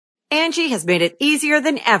Angie has made it easier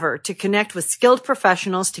than ever to connect with skilled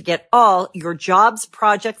professionals to get all your jobs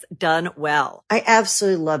projects done well. I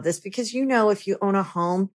absolutely love this because, if you own a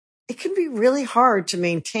home, it can be really hard to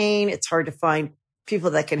maintain. It's hard to find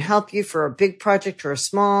people that can help you for a big project or a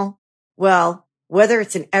small. Well, whether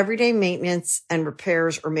it's in everyday maintenance and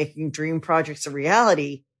repairs or making dream projects a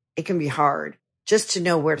reality, it can be hard just to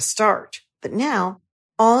know where to start. But now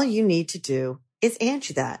all you need to do is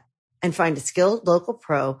Angie that and find a skilled local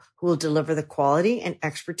pro who will deliver the quality and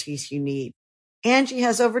expertise you need. Angie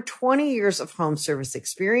has over 20 years of home service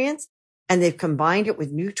experience, and they've combined it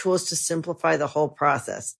with new tools to simplify the whole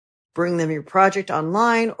process. Bring them your project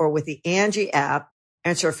online or with the Angie app,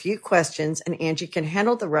 answer a few questions, and Angie can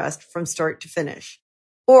handle the rest from start to finish.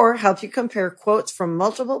 Or help you compare quotes from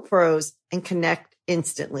multiple pros and connect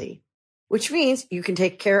instantly, which means you can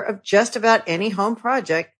take care of just about any home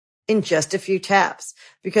project in just a few taps.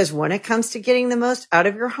 Because when it comes to getting the most out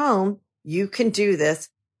of your home, you can do this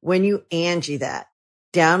when you Angie that.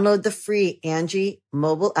 Download the free Angie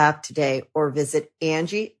mobile app today or visit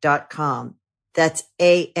Angie.com. That's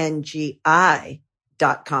ANGI.com.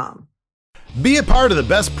 Be a part of the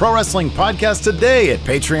best pro wrestling podcast today at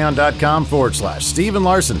patreon.com/Steven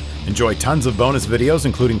Larson. Enjoy tons of bonus videos,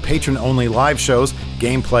 including patron-only live shows,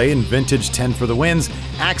 gameplay, and vintage 10 for the wins,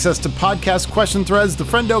 access to podcast question threads, the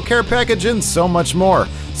Friendo Care Package, and so much more.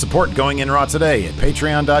 Support Going In Raw today at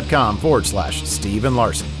patreon.com/Steven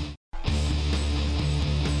Larson.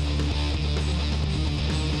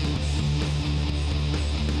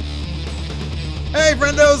 Hey,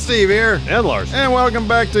 friendo, Steve here. And Larson. And welcome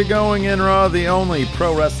back to Going In Raw, the only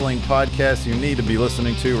pro wrestling podcast you need to be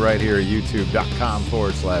listening to right here at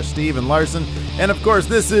youtube.com/Steven Larson. And of course,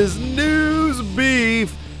 this is News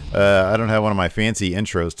Beef. I don't have one of my fancy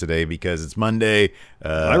intros today because it's Monday.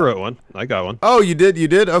 I wrote one. I got one. Oh, you did? You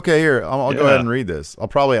did? Okay, here. I'll go ahead and read this. I'm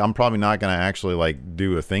probably not going to actually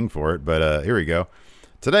do a thing for it, but here we go.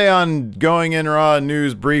 Today on Going In Raw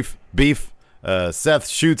News Beef. Seth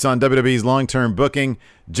shoots on WWE's long-term booking.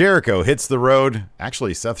 Jericho hits the road.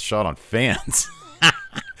 Actually, Seth shot on fans.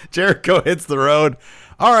 Jericho hits the road.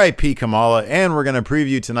 R.I.P. Kamala. And we're going to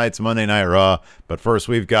preview tonight's Monday Night Raw. But first,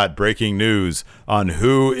 we've got breaking news on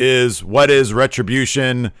what is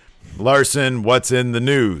Retribution. Larson, what's in the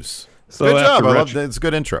news? So good job. I love that. It's a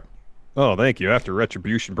good intro. Oh, thank you. After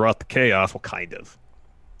Retribution brought the chaos, well, kind of.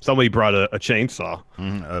 Somebody brought a chainsaw.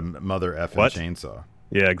 A mother effing chainsaw.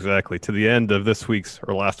 Yeah, exactly. To the end of last week's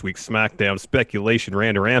SmackDown, speculation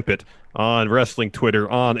ran rampant on wrestling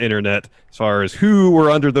Twitter, on internet, as far as who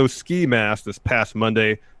were under those ski masks this past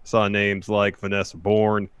Monday. Saw names like Vanessa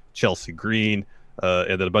Bourne, Chelsea Green,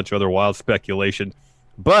 and then a bunch of other wild speculation.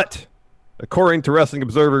 But according to Wrestling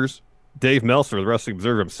Observers, Dave Meltzer, the Wrestling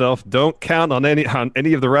Observer himself, don't count on any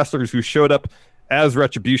of the wrestlers who showed up as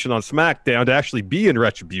Retribution on SmackDown to actually be in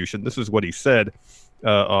Retribution. This is what he said.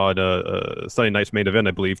 On Sunday night's main event,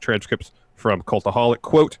 I believe, transcripts from Cultaholic,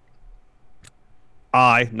 quote,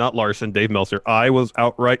 I, not Larson, Dave Meltzer, I was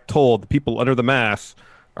outright told the people under the mask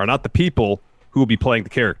are not the people who will be playing the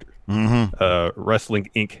character. Wrestling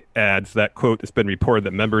Inc. adds that, quote, it's been reported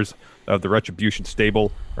that members of the Retribution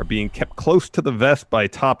stable are being kept close to the vest by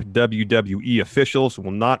top WWE officials and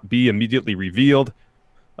will not be immediately revealed.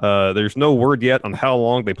 There's no word yet on how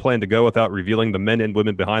long they plan to go without revealing the men and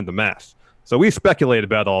women behind the mask. So we speculated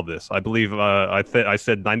about all this. I believe I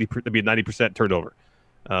said 90% to be a 90% turnover.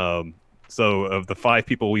 So of the 5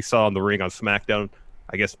 people we saw in the ring on SmackDown,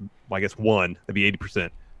 I guess one, that'd be 80%,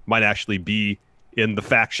 might actually be in the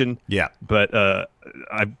faction. Yeah. But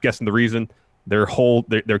I'm guessing the reason they're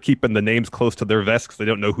keeping the names close to their vests because they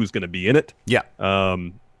don't know who's going to be in it. Yeah.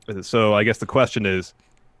 So I guess the question is,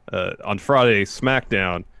 on Friday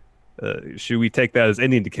SmackDown, should we take that as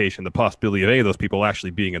any indication, the possibility of any of those people actually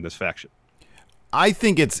being in this faction? I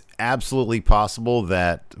think it's absolutely possible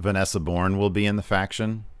that Vanessa Bourne will be in the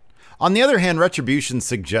faction. On the other hand, Retribution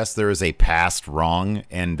suggests there is a past wrong,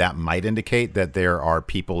 and that might indicate that there are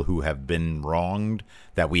people who have been wronged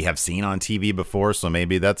that we have seen on TV before, so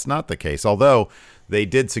maybe that's not the case. Although they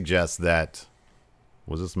did suggest that,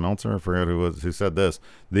 was this Meltzer? I forgot who said this.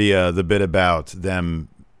 The bit about them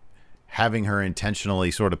having her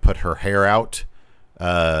intentionally sort of put her hair out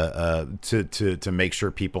to make sure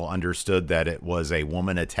people understood that it was a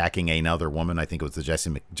woman attacking another woman. I think it was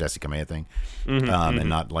the Jessica May thing, and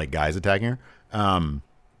not like guys attacking her.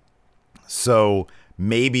 So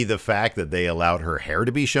maybe the fact that they allowed her hair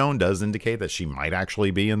to be shown does indicate that she might actually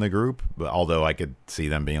be in the group. But although I could see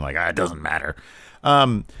them being like, it doesn't matter.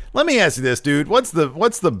 Let me ask you this, dude. What's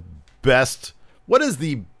the best?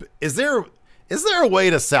 Is there a way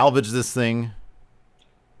to salvage this thing?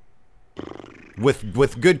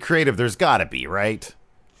 with good creative, there's got to be, right?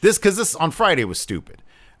 Because this on Friday was stupid.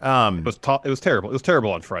 It was terrible. It was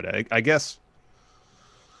terrible on Friday. I guess.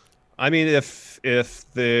 I mean, if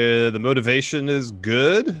the motivation is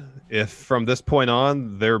good, if from this point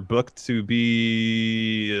on they're booked to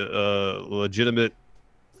be a legitimate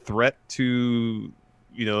threat to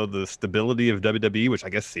the stability of WWE, which I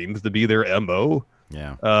guess seems to be their MO.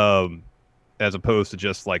 Yeah. As opposed to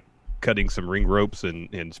just like cutting some ring ropes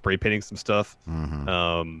and spray painting some stuff.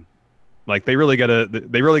 Mm-hmm. Like they really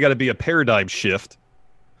gotta be a paradigm shift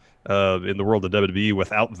in the world of WWE.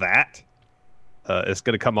 Without that, it's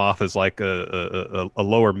gonna come off as like a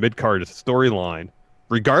lower mid card storyline,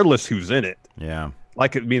 regardless who's in it. Yeah.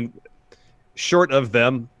 Like, I mean, short of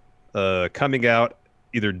them coming out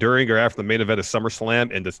either during or after the main event of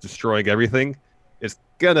SummerSlam and just destroying everything, it's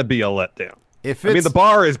gonna be a letdown. I mean, the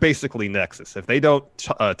bar is basically Nexus. If they don't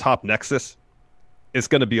top Nexus, it's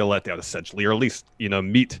going to be a letdown, essentially, or at least,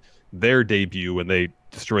 meet their debut when they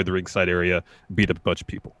destroy the ringside area, beat up a bunch of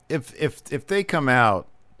people. If they come out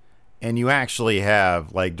and you actually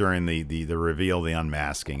have, like, during the reveal, the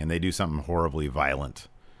unmasking, and they do something horribly violent,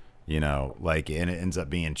 like, and it ends up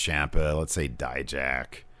being Ciampa, let's say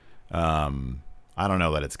Dijak. I don't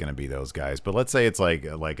know that it's going to be those guys, but let's say it's like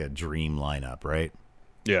a dream lineup, right?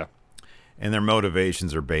 Yeah. And their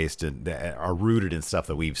motivations are rooted in stuff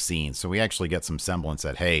that we've seen. So we actually get some semblance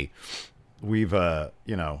that, hey, we've, I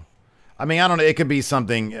mean, I don't know. It could be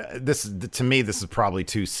something. To me, this is probably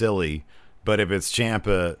too silly. But if it's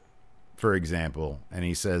Ciampa, for example, and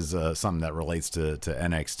he says something that relates to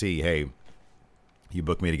NXT, hey, you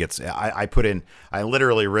booked me to get. I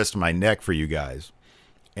literally risked my neck for you guys,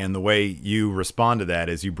 and the way you respond to that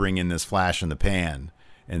is you bring in this flash in the pan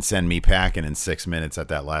and send me packing in 6 minutes at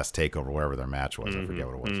that last takeover, wherever their match was. I forget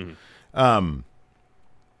what it was. Mm-hmm.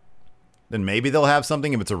 Then maybe they'll have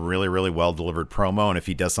something if it's a really, really well delivered promo, and if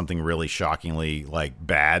he does something really shockingly like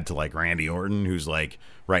bad to like Randy Orton, who's like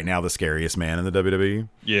right now the scariest man in the WWE.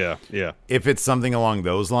 Yeah, yeah. If it's something along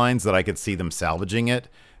those lines, that I could see them salvaging it.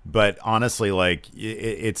 But honestly, like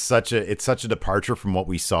it's such a departure from what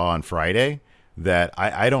we saw on Friday that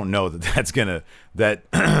I don't know that's gonna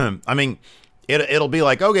I mean. It'll be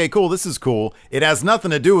like, okay, cool, this is cool. It has nothing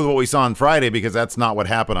to do with what we saw on Friday because that's not what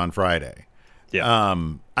happened on Friday. Yeah.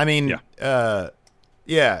 I mean, yeah,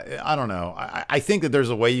 I don't know. I think that there's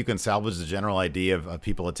a way you can salvage the general idea of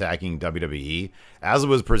people attacking WWE. As it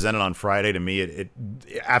was presented on Friday to me, it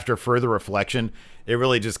after further reflection, it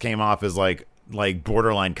really just came off as like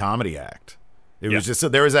borderline comedy act. It was just, so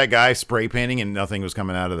there was that guy spray painting and nothing was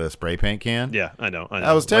coming out of the spray paint can. Yeah, I know.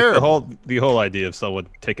 That was terrible. Like the whole idea of someone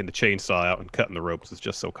taking the chainsaw out and cutting the ropes is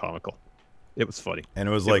just so comical. It was funny. And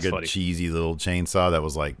it was a cheesy little chainsaw that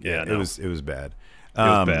was like, it was bad. It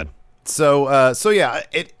was bad. So yeah,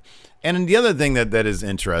 and the other thing that is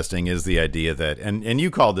interesting is the idea that, and you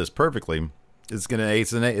called this perfectly, it's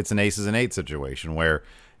an aces and eights situation where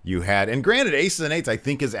you had, and granted, aces and eights I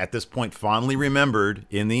think is at this point fondly remembered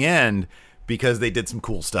in the end, because they did some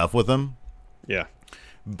cool stuff with them. Yeah.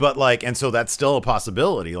 But like, and so that's still a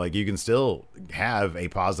possibility. Like you can still have a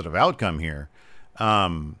positive outcome here.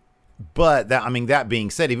 But that being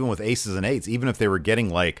said, even with aces and eights, even if they were getting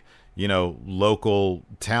like, local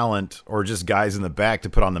talent or just guys in the back to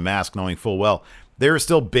put on the mask, knowing full well, there are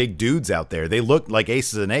still big dudes out there. They looked like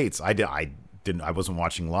aces and eights. I wasn't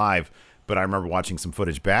watching live, but I remember watching some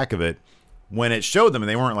footage back of it when it showed them, and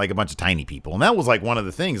they weren't like a bunch of tiny people. And that was like one of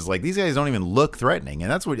the things, like these guys don't even look threatening.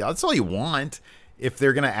 And that's all you want. If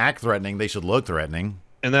they're going to act threatening, they should look threatening.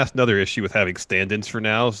 And that's another issue with having stand-ins for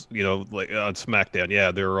now. Like on SmackDown,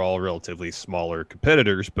 yeah, they're all relatively smaller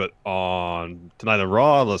competitors, but on Tonight on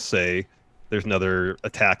Raw, let's say there's another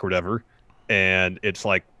attack or whatever, and it's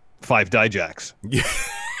like 5 Dijaks. Yeah.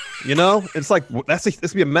 It's like this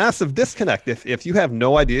would be a massive disconnect if you have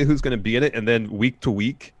no idea who's going to be in it, and then week to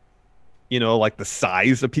week, like the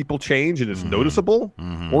size of people change and it's noticeable,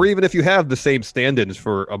 or even if you have the same stand-ins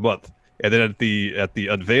for a month, and then at the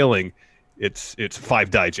unveiling, it's 5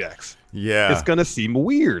 Dijaks. Yeah, it's gonna seem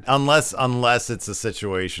weird unless it's a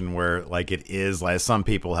situation where, like, it is, like some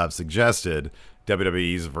people have suggested,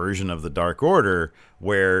 WWE's version of the Dark Order,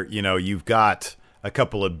 where you've got a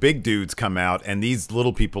couple of big dudes come out and these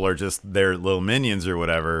little people are just their little minions or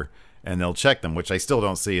whatever, and they'll check them, which I still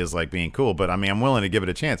don't see as like being cool, but I mean, I'm willing to give it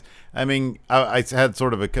a chance. I mean, I had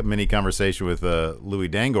sort of a mini conversation with Louis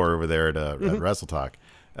Dangor over there at Wrestle Talk,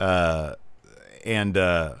 and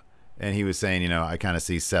he was saying, I kind of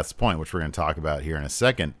see Seth's point, which we're going to talk about here in a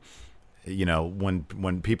second.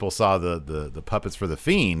 When people saw the puppets for the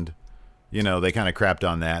Fiend, they kind of crapped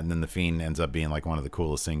on that, and then the Fiend ends up being like one of the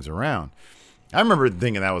coolest things around. I remember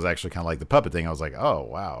thinking that was actually kind of like the puppet thing. I was like, oh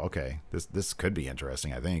wow, okay, this could be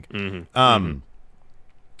interesting. I think.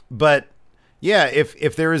 But yeah,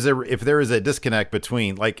 if there is a disconnect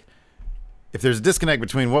between if there's a disconnect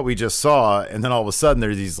between what we just saw and then all of a sudden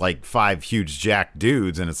there's these like 5 huge jack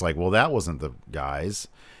dudes and it's like, well, that wasn't the guys.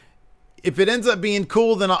 If it ends up being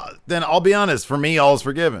cool, then I'll be honest. For me, all is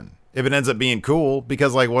forgiven. If it ends up being cool,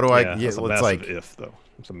 because like, what do I? It's a massive if though.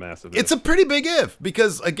 It's a massive. It's a pretty big if,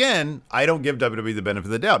 because again, I don't give WWE the benefit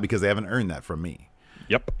of the doubt because they haven't earned that from me.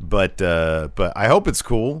 Yep. But I hope it's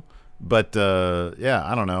cool. But yeah,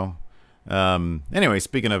 I don't know. Anyway,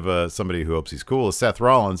 speaking of somebody who hopes he's cool, Seth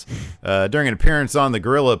Rollins, during an appearance on the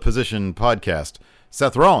Gorilla Position podcast,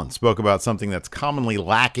 Seth Rollins spoke about something that's commonly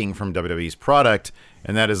lacking from WWE's product,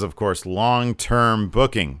 and that is, of course, long-term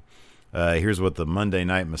booking. Here's what the Monday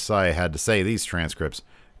Night Messiah had to say. These transcripts,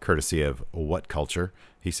 courtesy of What Culture.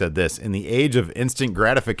 He said this: in the age of instant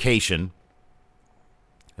gratification,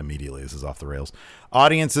 immediately this is off the rails,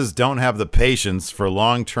 audiences don't have the patience for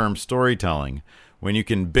long-term storytelling. When you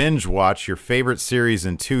can binge watch your favorite series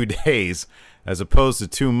in 2 days as opposed to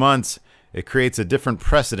 2 months, it creates a different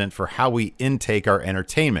precedent for how we intake our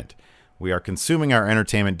entertainment. We are consuming our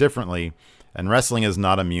entertainment differently, and wrestling is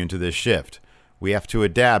not immune to this shift. We have to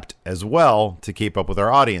adapt as well to keep up with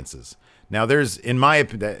our audiences. Now, there's, in my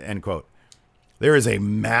end quote, there is a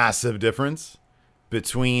massive difference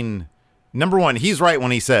between, number one, he's right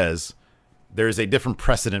when he says there's a different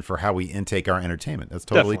precedent for how we intake our entertainment. That's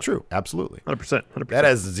totally true. Absolutely. 100%. That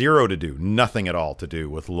has nothing at all to do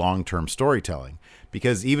with long-term storytelling.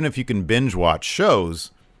 Because even if you can binge watch shows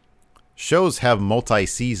have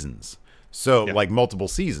multi-seasons. So, like multiple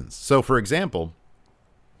seasons. So, for example,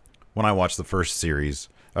 when I watched the first series,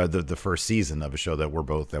 the first season of a show that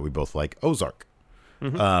we both like, Ozark,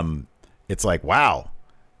 it's like, wow.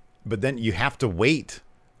 But then you have to wait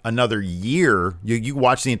another year. You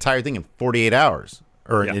watch the entire thing in 48 hours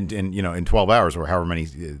or in 12 hours or however many,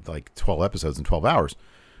 like 12 episodes in 12 hours.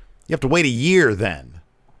 You have to wait a year then.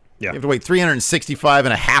 Yeah. You have to wait 365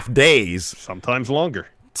 and a half days. Sometimes longer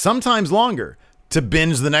to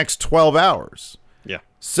binge the next 12 hours. Yeah.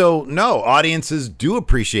 So, no, audiences do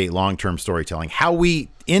appreciate long-term storytelling. How we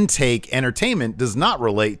intake entertainment does not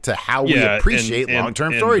relate to how we appreciate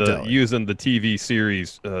long-term storytelling. Using the TV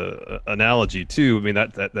series analogy, too, I mean,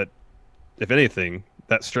 that if anything,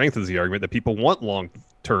 that strengthens the argument that people want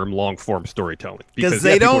long-term, long-form storytelling. Because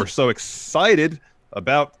people are so excited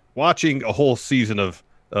about watching a whole season of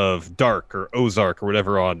Dark or Ozark or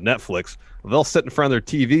whatever on Netflix. They'll sit in front of their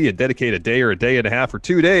TV and dedicate a day or a day and a half or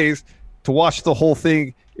 2 days to watch the whole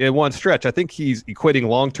thing in one stretch. I think he's equating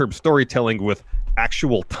long-term storytelling with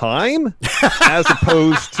actual time as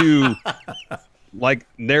opposed to like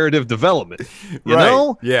narrative development. You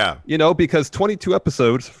know? Yeah. You know, because 22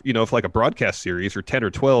 episodes, you know, for like a broadcast series or 10 or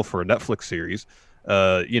 12 for a Netflix series,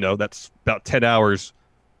 you know, that's about 10 hours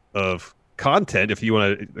of content. If you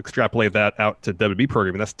want to extrapolate that out to WWE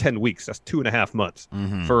programming, that's 10 weeks. That's 2.5 months.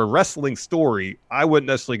 For a wrestling story, I wouldn't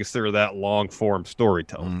necessarily consider that long form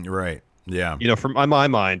storytelling. Right. Yeah. You know, from my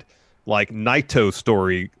mind, like Naito's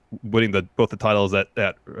story winning both the titles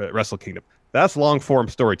at Wrestle Kingdom, that's long form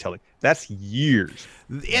storytelling. That's years.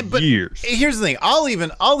 Years. Here's the thing. I'll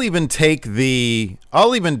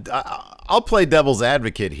play devil's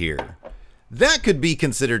advocate here. That could be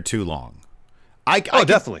considered too long.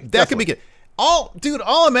 Definitely. That could be good. All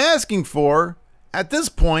I'm asking for at this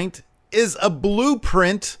point is a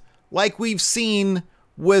blueprint like we've seen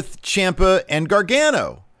with Ciampa and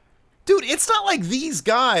Gargano. Dude, it's not like these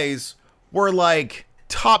guys were like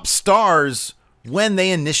top stars when they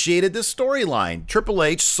initiated this storyline. Triple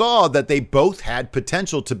H saw that they both had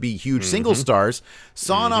potential to be huge single stars,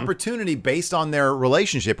 saw an opportunity based on their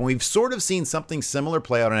relationship, and we've sort of seen something similar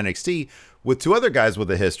play out on NXT with 2 other guys with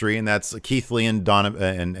a history, and that's Keith Lee and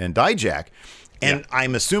Dijak. And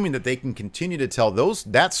I'm assuming that they can continue to tell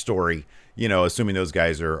that story, you know, assuming those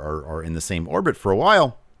guys are in the same orbit for a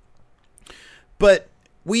while. But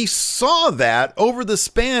we saw that over the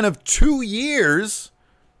span of 2 years,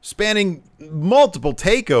 spanning multiple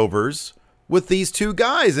takeovers with these 2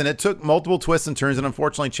 guys, and it took multiple twists and turns, and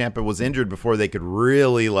unfortunately Ciampa was injured before they could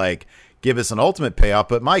really like give us an ultimate payoff.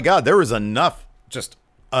 But my God, there was enough just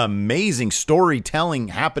amazing storytelling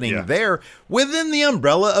happening there within the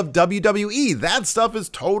umbrella of WWE. That stuff is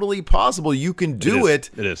totally possible. You can do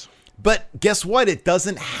it. It is. But guess what? It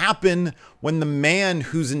doesn't happen when the man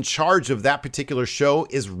who's in charge of that particular show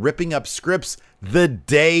is ripping up scripts the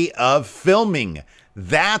day of filming.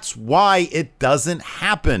 That's why it doesn't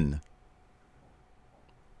happen.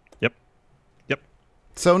 Yep.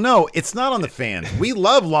 So no, it's not on the fans. We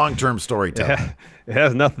love long-term storytelling. It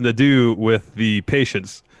has nothing to do with the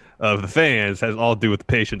patience of the fans. It has all to do with the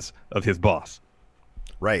patience of his boss.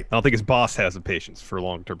 Right. I don't think his boss has the patience for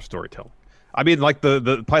long-term storytelling. I mean, like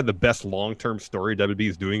the probably the best long-term story WWE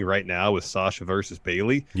is doing right now is Sasha versus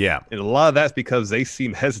Bayley. Yeah. And a lot of that's because they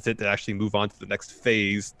seem hesitant to actually move on to the next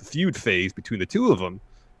phase, the feud phase between the two of them.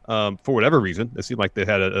 For whatever reason, it seemed like they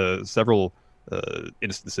had several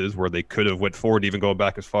instances where they could have went forward, even going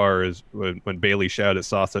back as far as when Bayley shouted at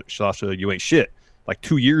Sasha, you ain't shit, like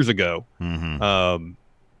 2 years ago. Mm-hmm.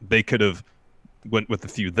 They could have went with the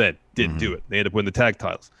feud then, didn't do it. They ended up winning the tag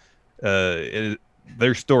titles.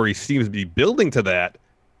 Their story seems to be building to that,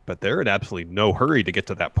 but they're in absolutely no hurry to get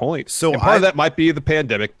to that point. So and part of that might be the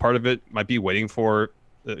pandemic. Part of it might be waiting for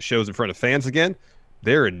shows in front of fans again.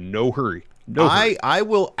 They're in no hurry. I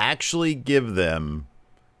will actually give them.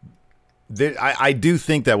 I do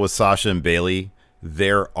think that with Sasha and Bayley,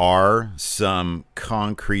 there is some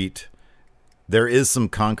concrete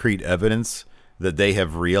evidence that they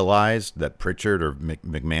have realized that Pritchard or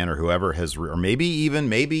McMahon or whoever has, or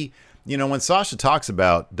maybe, when Sasha talks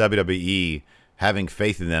about WWE having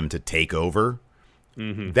faith in them to take over,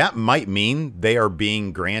 that might mean they are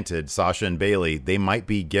being granted, Sasha and Bayley, they might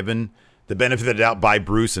be given the benefit of the doubt by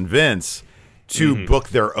Bruce and Vince to book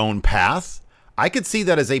their own path. I could see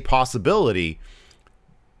that as a possibility,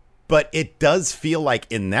 but it does feel like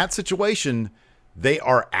in that situation, they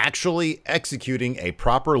are actually executing a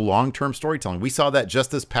proper long-term storytelling. We saw that just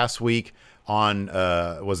this past week on,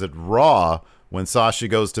 was it Raw, when Sasha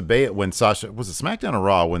goes to when Sasha, was it SmackDown or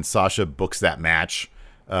Raw, when Sasha books that match,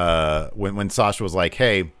 when Sasha was like,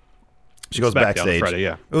 hey, she goes SmackDown backstage. Friday,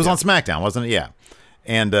 yeah. It was on SmackDown, wasn't it? Yeah.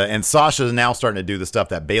 And Sasha is now starting to do the stuff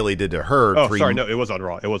that Bayley did to her. Oh, sorry, no, it was on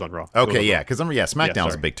Raw. It was on Raw. Okay, yeah, because SmackDown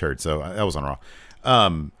was a big turd, so that was on Raw.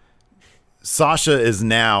 Sasha is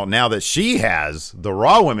now that she has the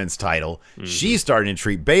Raw Women's title, she's starting to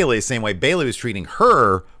treat Bayley the same way Bayley was treating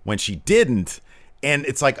her when she didn't. And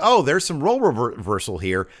it's like, oh, there's some role reversal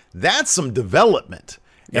here. That's some development.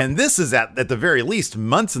 Yep. And this is at the very least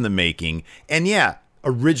months in the making. And yeah,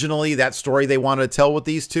 originally that story they wanted to tell with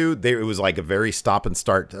these two, it was like a very stop and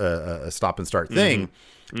start thing.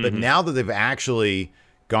 But now that they've actually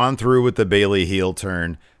gone through with the Bayley heel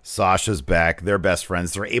turn, Sasha's back, they're best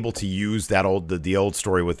friends, they're able to use that the old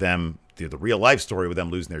story with them, the real life story with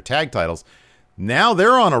them losing their tag titles. Now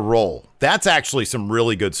they're on a roll. That's actually some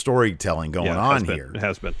really good storytelling going on here. It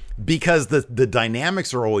has been. Because the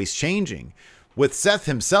dynamics are always changing. With Seth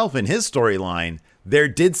himself in his storyline, there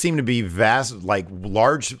did seem to be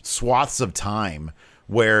large swaths of time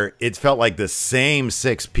where it felt like the same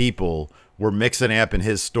 6 people were mixing up in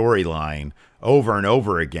his storyline over and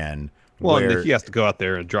over again. Well, and he has to go out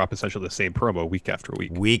there and drop essentially the same promo week after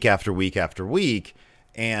week. Week after week after week.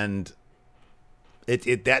 And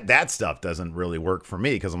that stuff doesn't really work for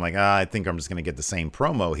me because I'm like, I think I'm just going to get the same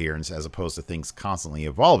promo here as opposed to things constantly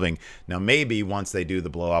evolving. Now, maybe once they do the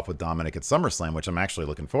blow off with Dominic at SummerSlam, which I'm actually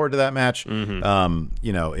looking forward to that match,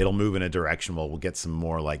 it'll move in a direction where we'll get some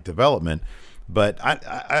more like development. But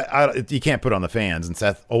you can't put on the fans, and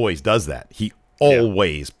Seth always does that. He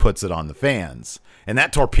always puts it on the fans, and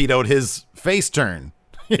that torpedoed his face turn.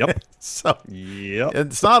 Yep. So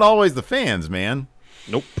it's not always the fans, man.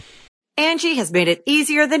 Nope. Angie has made it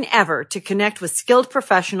easier than ever to connect with skilled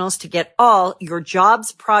professionals to get all your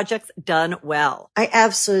jobs projects done well. I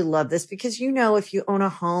absolutely love this because, if you own a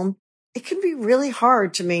home, it can be really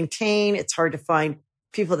hard to maintain. It's hard to find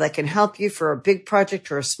people that can help you for a big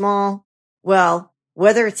project or a small. Well,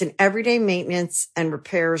 whether it's in everyday maintenance and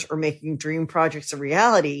repairs or making dream projects a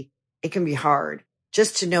reality, it can be hard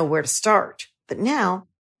just to know where to start. But now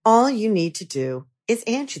all you need to do is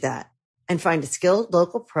Angie that and find a skilled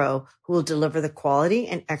local pro who will deliver the quality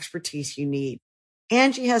and expertise you need.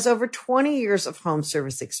 Angie has over 20 years of home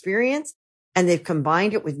service experience, and they've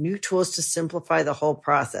combined it with new tools to simplify the whole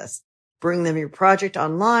process. Bring them your project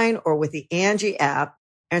online or with the Angie app,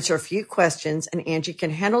 answer a few questions, and Angie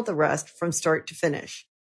can handle the rest from start to finish.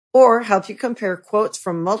 Or help you compare quotes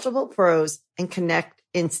from multiple pros and connect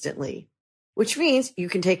instantly, which means you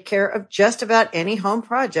can take care of just about any home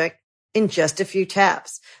project in just a few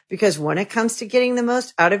taps. Because when it comes to getting the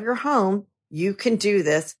most out of your home, you can do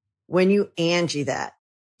this when you Angie that.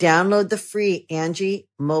 Download the free Angie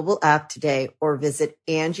mobile app today or visit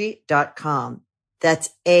Angie.com. That's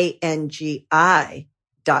ANGI.com.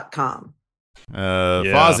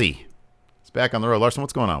 Fozzy. It's back on the road. Larson,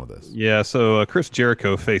 what's going on with this? Yeah, so Chris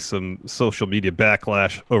Jericho faced some social media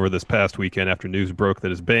backlash over this past weekend after news broke that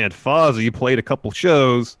his band Fozzy played a couple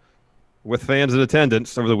shows with fans in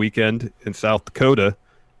attendance over the weekend in South Dakota.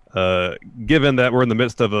 Given that we're in the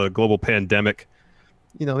midst of a global pandemic,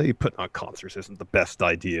 maybe putting on concerts isn't the best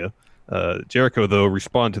idea. Jericho, though,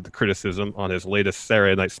 responded to the criticism on his latest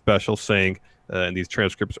Saturday Night Special, saying, and these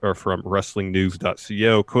transcripts are from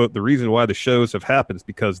WrestlingNews.co, quote, "The reason why the shows have happened is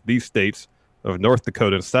because these states of North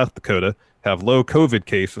Dakota and South Dakota have low COVID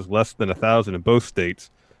cases, less than 1,000 in both states."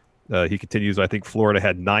 He continues, "I think Florida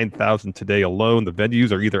had 9,000 today alone. The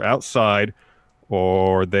venues are either outside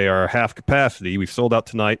or they are half capacity. We sold out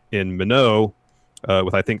tonight in Minot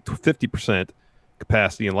with, I think, 50%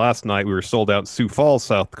 capacity. And last night we were sold out in Sioux Falls,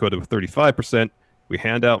 South Dakota with 35%. We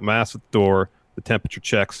hand out masks at the door, the temperature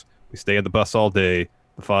checks. We stay in the bus all day.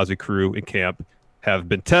 The Fozzy crew in camp have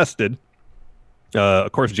been tested."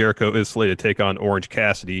 Of course, Jericho is slated to take on Orange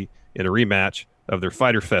Cassidy in a rematch of their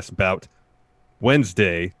Fyter Fest bout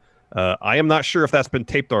Wednesday. I am not sure if that's been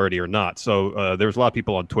taped already or not. So there's a lot of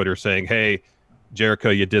people on Twitter saying, "Hey, Jericho,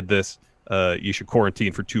 you did this. You should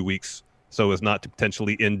quarantine for 2 weeks so as not to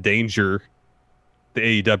potentially endanger the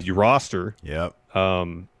AEW roster." Yep.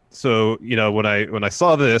 So, when I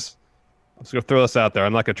saw this, I'm just going to throw this out there.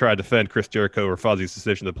 I'm not going to try to defend Chris Jericho or Fozzy's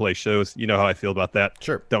decision to play shows. You know how I feel about that.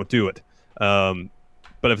 Sure. Don't do it. But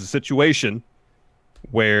if it's a situation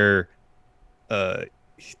where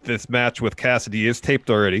this match with Cassidy is taped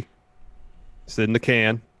already, it's in the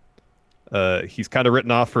can, he's kind of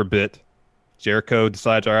written off for a bit, Jericho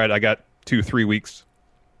decides, all right, I got 2-3 weeks.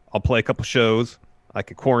 I'll play a couple shows. I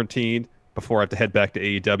can quarantine before I have to head back to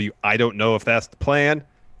AEW. I don't know if that's the plan.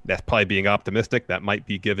 That's probably being optimistic. That might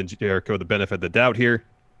be giving Jericho the benefit of the doubt here.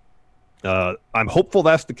 I'm hopeful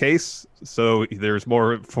that's the case. So there's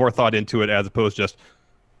more forethought into it as opposed to just,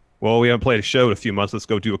 well, we haven't played a show in a few months. Let's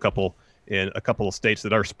go do a couple in a couple of states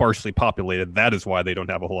that are sparsely populated. That is why they don't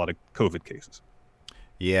have a whole lot of COVID cases.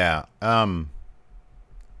 Yeah.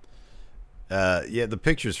 The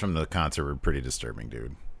pictures from the concert were pretty disturbing,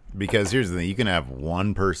 dude. Because here's the thing. You can have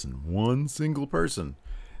one single person,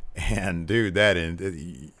 and, dude, that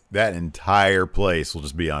entire place will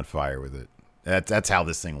just be on fire with it. That's how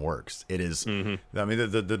this thing works. It is. Mm-hmm. I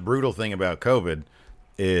mean, the brutal thing about COVID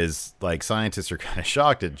is, like, scientists are kind of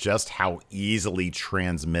shocked at just how easily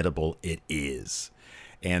transmittable it is.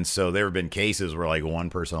 And so there have been cases where, like, one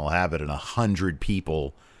person will have it and 100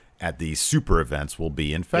 people at these super events will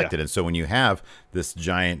be infected. Yeah. And so when you have this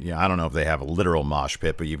giant, I don't know if they have a literal mosh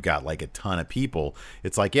pit, but you've got like a ton of people,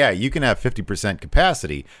 it's like, yeah, you can have 50%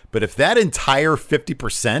 capacity, but if that entire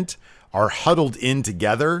 50% are huddled in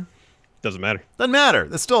together, doesn't matter.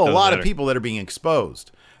 There's still a lot of people that are being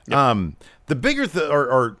exposed. Yep. The bigger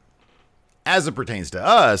or as it pertains to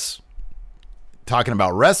us, talking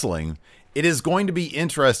about wrestling, it is going to be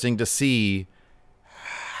interesting to see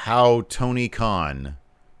how Tony Khan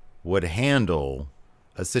would handle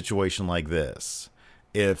a situation like this.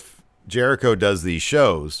 If Jericho does these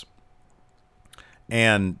shows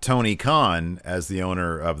and Tony Khan, as the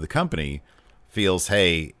owner of the company, feels,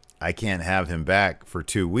 hey, I can't have him back for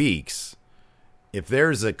 2 weeks. If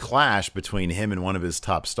there's a clash between him and one of his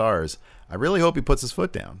top stars, I really hope he puts his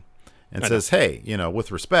foot down and says, hey,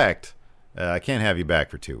 with respect, I can't have you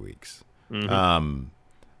back for 2 weeks. Mm-hmm.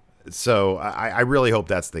 So I really hope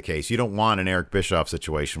that's the case. You don't want an Eric Bischoff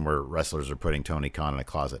situation where wrestlers are putting Tony Khan in a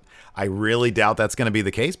closet. I really doubt that's going to be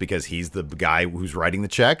the case because he's the guy who's writing the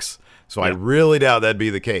checks. So yeah. I really doubt that'd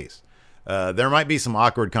be the case. There might be some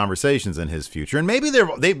awkward conversations in his future, and maybe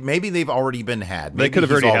they've already been had. Maybe they could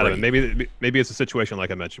have already had it. Maybe it's a situation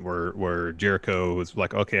like I mentioned where Jericho was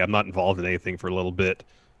like, okay, I'm not involved in anything for a little bit.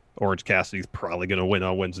 Orange Cassidy's probably going to win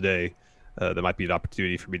on Wednesday. There might be an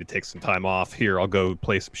opportunity for me to take some time off here. I'll go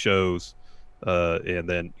play some shows, and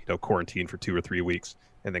then quarantine for 2 or 3 weeks,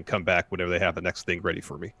 and then come back whenever they have the next thing ready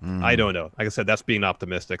for me. Mm. I don't know. Like I said, that's being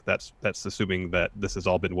optimistic. That's assuming that this has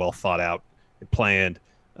all been well thought out and planned.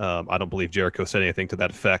 I don't believe Jericho said anything to that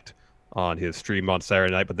effect on his stream on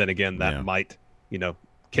Saturday night. But then again, that might,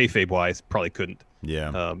 kayfabe wise, probably couldn't.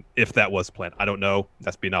 Yeah. If that was planned, I don't know.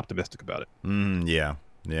 That's being optimistic about it. Yeah.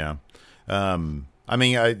 I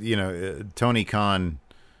mean, Tony Khan,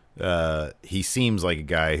 he seems like a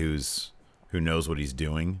guy who knows what he's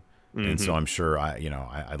doing. Mm-hmm. And so I'm sure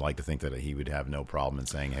I'd like to think that he would have no problem in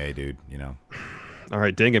saying, hey, dude, All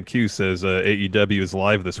right. Dangam Q says AEW is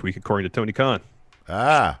live this week, according to Tony Khan.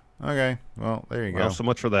 Ah, okay. Well, there you go. So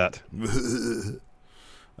much for that.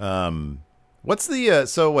 What's the,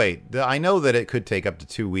 so wait, I know that it could take up to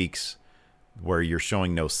 2 weeks where you're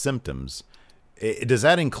showing no symptoms. Does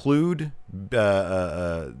that include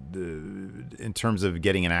in terms of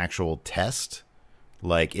getting an actual test,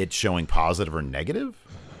 like it showing positive or negative?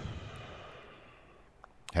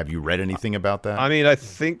 Have you read anything about that? I mean, I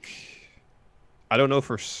don't know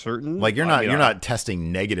for certain. Like you're not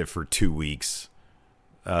testing negative for 2 weeks.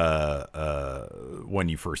 when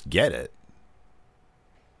you first get it.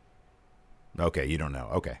 Okay, you don't know.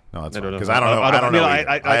 Okay, no, that's fine. Because I don't know. I don't know.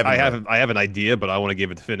 I have an idea, but I want to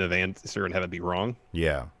give a definitive answer and have it be wrong.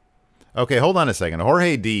 Yeah. Okay, hold on a second.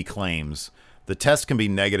 Jorge D claims the test can be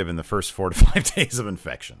negative in the first 4 to 5 days of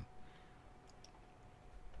infection.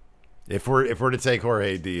 If we're to take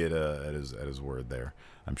Jorge D at his word, there,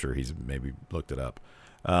 I'm sure he's maybe looked it up.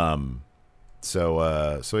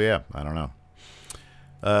 So yeah, I don't know.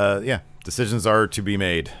 Yeah, decisions are to be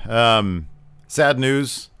made. Sad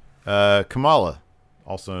news. Kamala,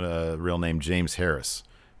 also a real name James Harris,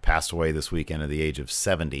 passed away this weekend at the age of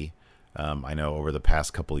 70. I know over the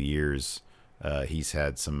past couple of years, he's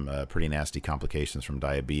had some pretty nasty complications from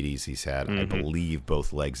diabetes. He's had, I believe,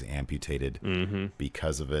 both legs amputated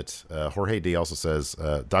because of it. Jorge D also says,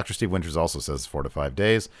 Dr. Steve Winters also says 4 to 5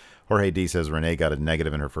 days. Jorge D says Renee got a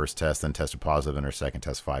negative in her first test, then tested positive in her second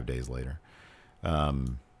test 5 days later.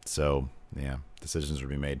 So, yeah, decisions will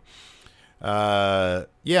be made.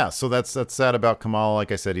 Yeah, so that's sad about Kamala.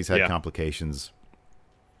 Like I said, he's had complications.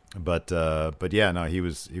 But yeah, no, he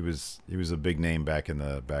was a big name back in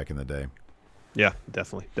the day. Yeah,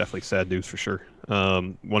 definitely sad news for sure.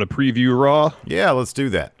 Want to preview Raw? Yeah, let's do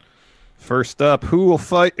that. First up, who will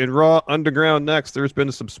fight in Raw Underground next? There's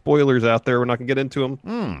been some spoilers out there. We're not gonna get into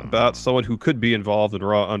them about someone who could be involved in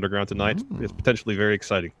Raw Underground tonight. It's potentially very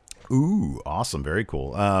exciting. Ooh, awesome, very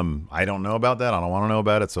cool. I don't know about that. I don't want to know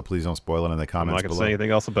about it, so please don't spoil it in the comments. I'm not gonna say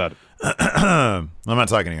anything else about it. I'm not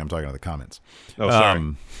talking to you. I'm talking to the comments. Oh, sorry.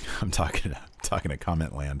 I'm talking to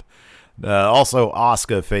comment land. Also,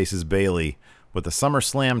 Asuka faces Bayley with the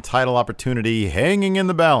SummerSlam title opportunity hanging in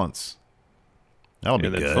the balance. That'll be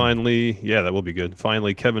good. And then finally, yeah, that will be good.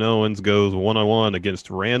 Finally, Kevin Owens goes one-on-one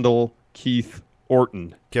against Randall Keith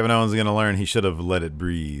Orton. Kevin Owens is going to learn he should have let it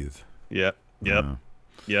breathe. Yep. We're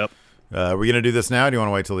going to do this now, or do you want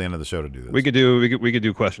to wait till the end of the show to do this? We could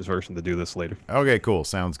do questions first and to do this later. Okay, cool.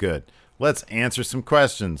 Sounds good. Let's answer some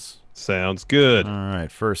questions. Sounds good. All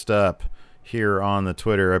right. First up, here on the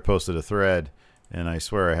Twitter, I posted a thread, and I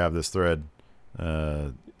swear I have this thread.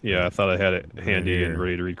 Yeah, I thought I had it handy and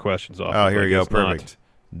ready to read questions off. Oh, here we go. Perfect.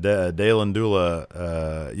 Dalen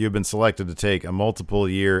Dula, you've been selected to take a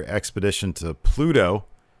multiple-year expedition to Pluto,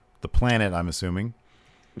 the planet, I'm assuming.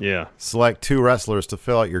 Yeah. Select 2 wrestlers to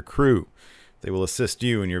fill out your crew. They will assist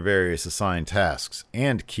you in your various assigned tasks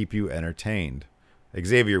and keep you entertained.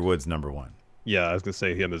 Xavier Woods, number 1. Yeah, I was going to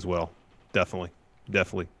say him as well. Definitely.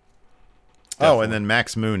 Oh, and then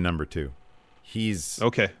Max Moon, number 2. He's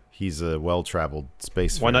a well-traveled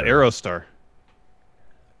space. Why not Aerostar?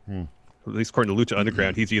 At least according to Lucha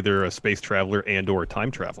Underground, he's either a space traveler and or a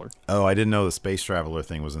time traveler. Oh, I didn't know the space traveler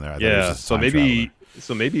thing was in there. I thought yeah, it was just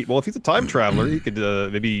maybe. Well, if he's a time traveler, he could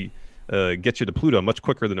maybe get you to Pluto much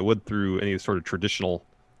quicker than it would through any sort of traditional.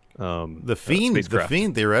 The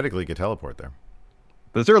Fiend theoretically could teleport there.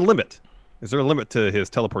 But is there a limit? Is there a limit to his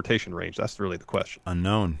teleportation range? That's really the question.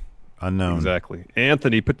 Unknown. Exactly.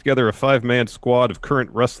 Anthony put together a 5-man squad of current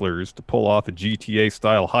wrestlers to pull off a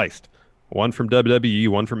GTA-style heist. 1 from WWE,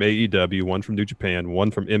 1 from AEW, 1 from New Japan, 1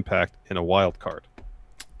 from Impact, and a wild card.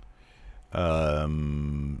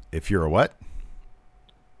 If you're a what?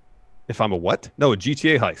 If I'm a what? No, a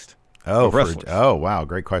GTA heist. Oh, wow.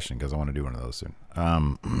 Great question, because I want to do one of those soon.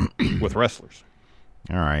 With wrestlers.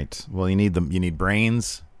 All right. Well, you need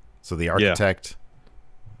brains. So the architect. Yeah.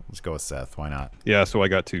 Let's go with Seth. Why not? Yeah, so I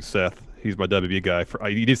got 2 Seth. He's my WB guy.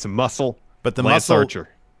 You need some muscle. But the Lance muscle. Archer.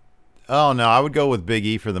 Oh no, I would go with Big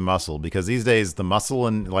E for the muscle, because these days the muscle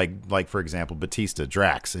and like for example Batista,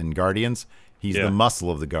 Drax in Guardians, he's the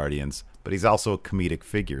muscle of the Guardians, but he's also a comedic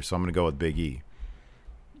figure. So I'm going to go with Big E.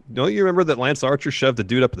 Don't you remember that Lance Archer shoved the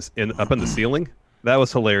dude up in the ceiling? That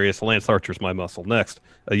was hilarious. Lance Archer's my muscle. Next,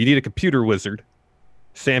 you need a computer wizard.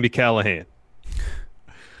 Sami Callihan.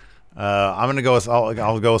 I'm gonna go with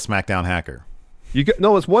I'll go with SmackDown Hacker.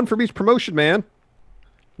 It's 1 from each promotion, man.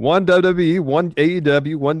 1 WWE, 1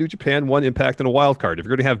 AEW, 1 New Japan, 1 Impact, and a wild card. If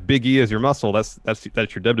you're going to have Big E as your muscle, that's your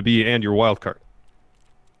WWE and your wild card.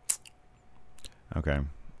 Okay.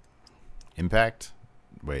 Impact?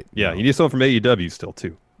 Wait. Yeah, no. You need someone from AEW still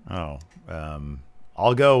too. Oh,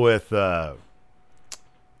 I'll go with. We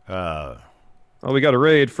got a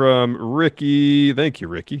raid from Ricky. Thank you,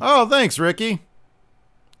 Ricky. Oh, thanks, Ricky.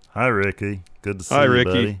 Hi, Ricky. Good to see you, Ricky.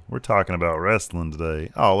 buddy. We're talking about wrestling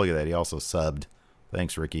today. Oh, look at that. He also subbed.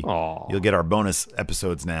 Thanks, Ricky. Aww. You'll get our bonus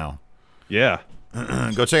episodes now. Yeah.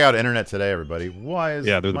 Go check out Internet Today, everybody. Why is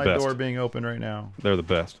they're my the best. door being open right now? They're the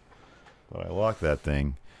best. But I locked that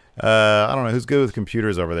thing. I don't know. Who's good with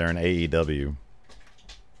computers over there in AEW?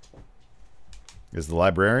 Is the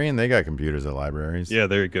librarian? They got computers at libraries. Yeah,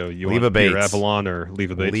 there you go. You Leva want Bates. Peter Avalon or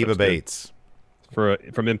Leva Bates? Leva Bates.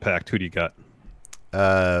 From Impact, who do you got?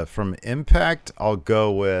 From Impact, I'll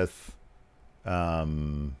go with.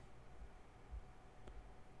 I'll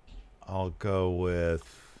go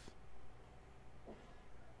with.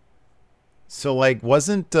 So, like,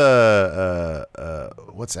 wasn't what's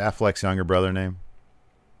Affleck's younger brother name?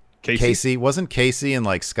 Casey. Wasn't Casey and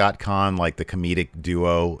like Scott Conn like the comedic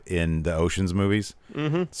duo in the Ocean's movies?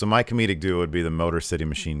 Mm-hmm. So my comedic duo would be the Motor City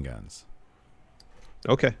Machine Guns.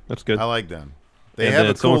 Okay, that's good. I like them. They And have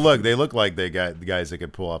then a cool someone look. They look like the guys that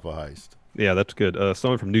could pull off a heist. Yeah, that's good.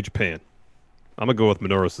 Someone from New Japan. I'm gonna go with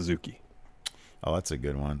Minoru Suzuki. Oh, that's a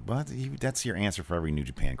good one. Well, that's your answer for every New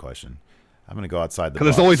Japan question. I'm going to go outside the box.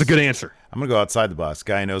 Because there's always a good answer. I'm going to go outside the box.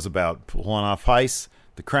 Guy knows about pulling off heists.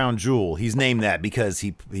 The Crown Jewel. He's named that because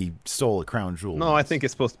he stole a Crown Jewel. No, I think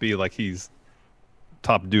it's supposed to be like he's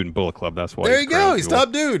top dude in Bullet Club. That's why. There you go. He's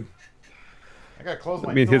top dude. I got to close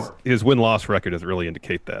my door. His win-loss record doesn't really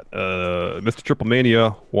indicate that. Mr. Triple Mania,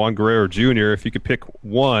 Juan Guerrero Jr., if you could pick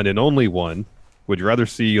one and only one, would you rather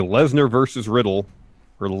see Lesnar versus Riddle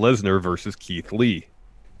or Lesnar versus Keith Lee?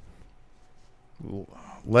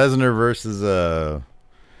 Lesnar versus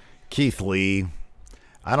Keith Lee.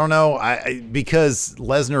 I don't know. Because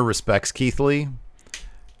Lesnar respects Keith Lee,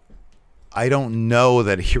 I don't know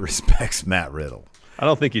that he respects Matt Riddle. I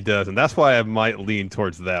don't think he does, and that's why I might lean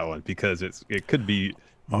towards that one, because it could be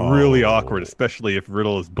really awkward, especially if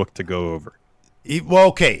Riddle is booked to go over. Well,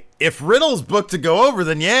 okay. If Riddle's booked to go over,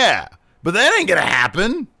 then yeah. But that ain't going to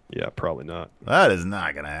happen. Yeah, probably not. That is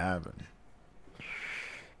not going to happen.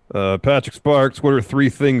 Patrick Sparks, what are 3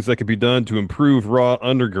 things that could be done to improve Raw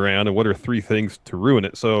Underground, and what are 3 things to ruin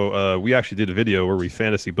it? So we actually did a video where we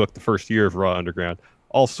fantasy booked the first year of Raw Underground.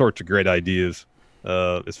 All sorts of great ideas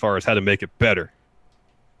as far as how to make it better.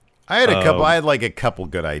 I had a couple. I had like a couple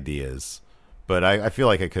good ideas, but I feel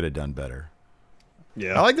like I could have done better.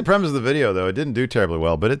 Yeah, I like the premise of the video though. It didn't do terribly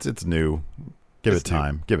well, but it's new. Give it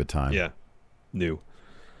time. New. Give it time. Yeah, new.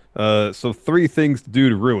 So 3 things to do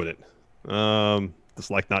to ruin it. Just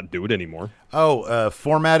like not do it anymore.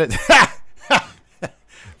 Format it.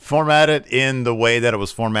 Format it in the way that it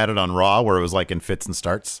was formatted on Raw, where it was like in fits and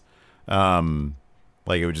starts.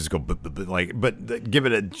 Like it would just go, but give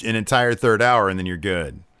it an entire third hour and then you're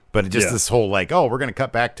good. But this whole like, we're going to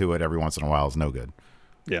cut back to it every once in a while is no good.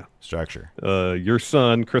 Yeah. Structure. Your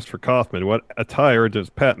son, Christopher Kaufman, what attire does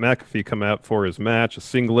Pat McAfee come out for his match? A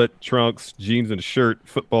singlet, trunks, jeans and a shirt,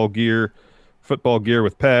 football gear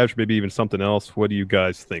with patch, maybe even something else. What do you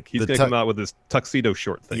guys think? He's going to come out with this tuxedo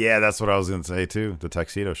short thing. Yeah, that's what I was going to say too. The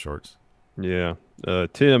tuxedo shorts. Yeah.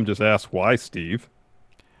 Tim just asked why Steve.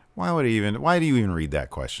 Why do you even read that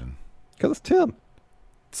question? Because it's Tim.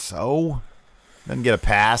 So? Doesn't get a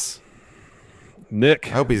pass. Nick. I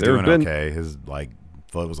hope he's doing okay. His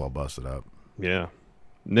foot was all busted up. Yeah.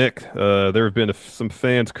 Nick, there have been some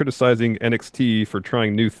fans criticizing NXT for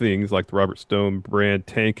trying new things like the Robert Stone brand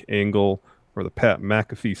tank angle or the Pat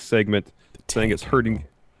McAfee segment, saying it's hurting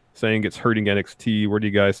NXT. Where do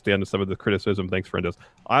you guys stand on some of the criticism? Thanks, friendos.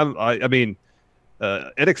 I mean,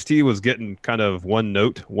 NXT was getting kind of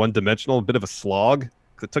one-dimensional, a bit of a slog.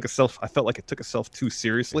 I felt like it took itself too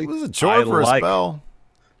seriously. It was a chore for a spell.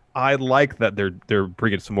 I like that they're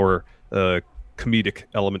bringing some more comedic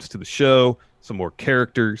elements to the show, some more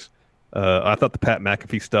characters. I thought the Pat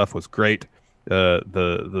McAfee stuff was great.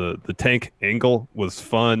 The tank angle was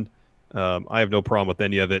fun. I have no problem with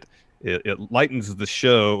any of it. It lightens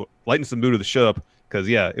the mood of the show up because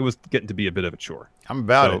it was getting to be a bit of a chore. I'm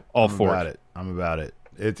about it. I'm about it.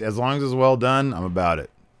 As long as it's well done, I'm about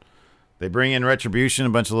it. They bring in Retribution,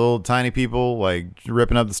 a bunch of little tiny people like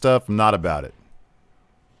ripping up the stuff. I'm not about it.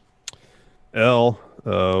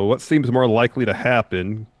 What seems more likely to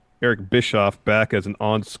happen? Eric Bischoff back as an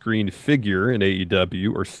on-screen figure in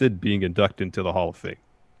AEW, or Sid being inducted into the Hall of Fame?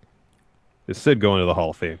 Is Sid going to the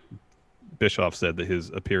Hall of Fame? Bischoff said that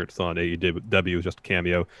his appearance on AEW was just a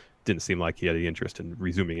cameo. Didn't seem like he had any interest in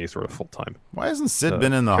resuming a sort of full-time. Why hasn't Sid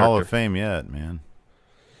been in the Hall of Fame yet, man?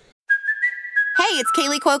 Hey, it's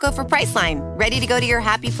Kaylee Cuoco for Priceline. Ready to go to your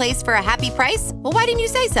happy place for a happy price? Well, why didn't you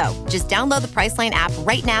say so? Just download the Priceline app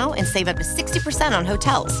right now and save up to 60% on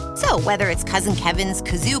hotels. So whether it's Cousin Kevin's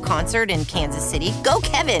Kazoo Concert in Kansas City, go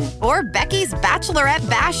Kevin, or Becky's Bachelorette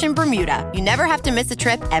Bash in Bermuda, you never have to miss a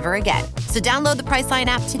trip ever again. So download the Priceline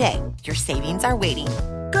app today. Your savings are waiting.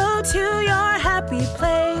 Go to your happy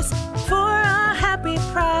place for a happy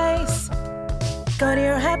price. Go to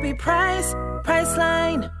your happy price,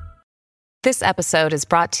 Priceline. This episode is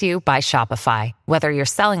brought to you by Shopify. Whether you're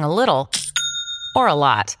selling a little or a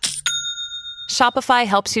lot, Shopify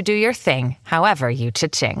helps you do your thing, however you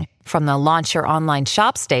cha-ching. From the launch your online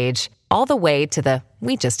shop stage, all the way to the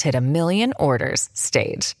we just hit 1 million orders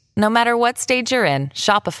stage. No matter what stage you're in,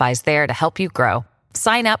 Shopify's there to help you grow.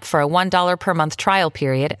 Sign up for a $1 per month trial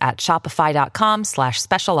period at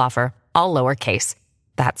shopify.com/special offer, all lowercase.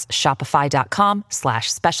 That's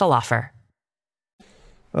shopify.com/special offer.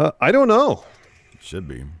 I don't know. Should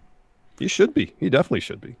be. He should be. He definitely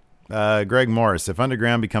should be. Greg Morris, if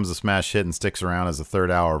Underground becomes a smash hit and sticks around as a third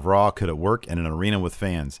hour of Raw, could it work in an arena with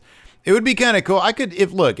fans? It would be kind of cool.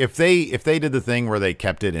 If they did the thing where they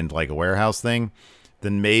kept it in like a warehouse thing,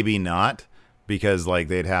 then maybe not, because like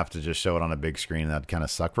they'd have to just show it on a big screen, and that'd kind of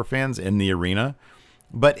suck for fans in the arena.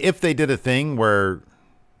 But if they did a thing where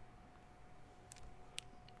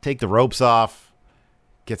take the ropes off,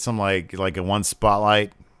 get some like a one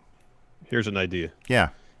spotlight. Here's an idea.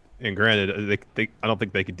 Yeah. And granted, I don't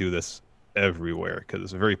think they could do this everywhere,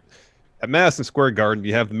 because it's at Madison Square Garden,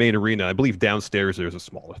 you have the main arena. I believe downstairs there's a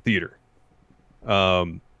smaller theater.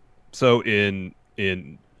 So in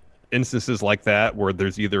instances like that, where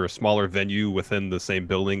there's either a smaller venue within the same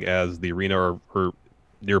building as the arena or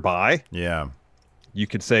nearby, yeah, you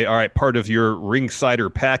could say, all right, part of your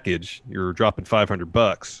ringsider package, you're dropping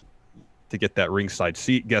 $500 to get that ringside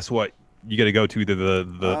seat. Guess what? You got to go to either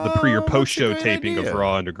the pre or post show taping of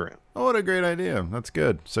Raw Underground. Oh, what a great idea! That's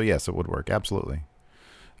good. So yes, it would work absolutely.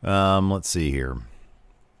 Let's see here.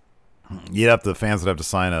 The fans would have to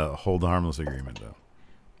sign a hold harmless agreement though.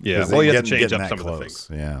 Yeah, well, you have to change up some of the things.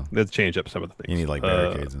 Yeah, they have to change up some of the things. You need like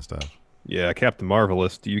barricades and stuff. Yeah, Captain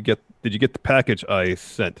Marvelous. Did you get the package I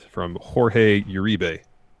sent from Jorge Uribe?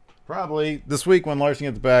 Probably this week when Larson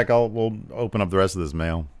gets back. We'll open up the rest of this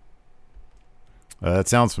mail. That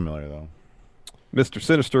sounds familiar, though. Mr.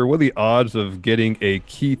 Sinister, what are the odds of getting a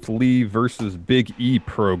Keith Lee versus Big E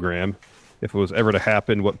program? If it was ever to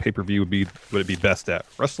happen, what pay-per-view would it be best at?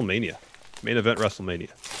 WrestleMania. Main event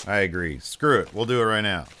WrestleMania. I agree. Screw it. We'll do it right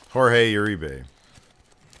now. Jorge Uribe.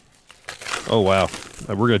 Oh, wow.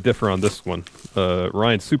 We're going to differ on this one.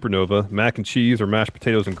 Ryan Supernova, mac and cheese or mashed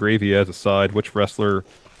potatoes and gravy as a side. Which wrestler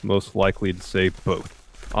most likely to say both?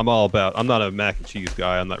 I'm not a mac and cheese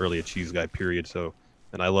guy. I'm not really a cheese guy, period. So,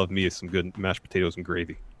 and I love me some good mashed potatoes and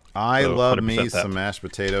gravy. I love me some mashed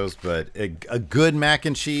potatoes, but a good mac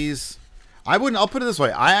and cheese. I'll put it this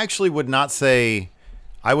way. I actually would not choose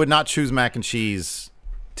mac and cheese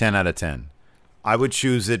 10 out of 10. I would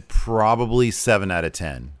choose it probably 7 out of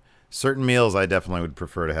 10. Certain meals I definitely would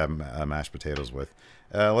prefer to have mashed potatoes with.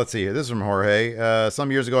 Let's see here. This is from Jorge. Some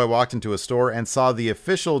years ago, I walked into a store and saw the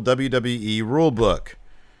official WWE rule book.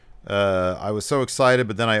 I was so excited,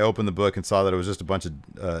 but then I opened the book and saw that it was just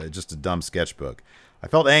a dumb sketchbook. I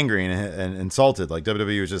felt angry and insulted, like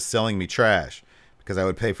WWE was just selling me trash because I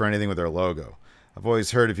would pay for anything with their logo. I've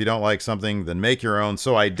always heard if you don't like something, then make your own,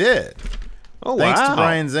 so I did. Oh, Thanks to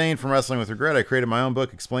Brian Zane from Wrestling with Regret, I created my own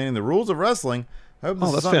book explaining the rules of wrestling. I hope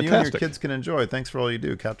this is something you and your kids can enjoy. Thanks for all you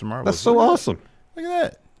do, Captain Marvel. That's so awesome. Look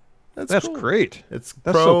at that. That's cool. Great. That's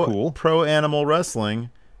so cool. Pro animal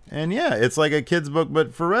wrestling. And yeah, it's like a kid's book,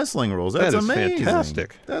 but for wrestling rules. That's amazing.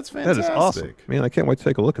 Fantastic. That's fantastic. That is awesome. Man, I can't wait to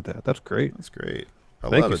take a look at that. That's great. That's great.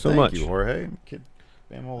 Thank you so much. Thank you, Jorge.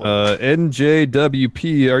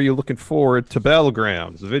 NJWP, are you looking forward to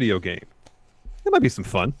Battlegrounds, the video game? It might be some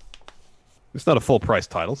fun. It's not a full price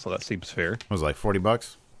title, so that seems fair. It was like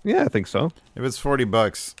 $40? Yeah, I think so. If it's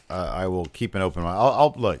 $40, I will keep an open mind.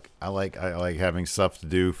 I'll look. I like having stuff to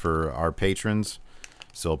do for our patrons.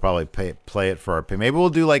 So we'll probably play it for our. Maybe we'll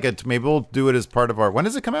do maybe we'll do it as part of our. When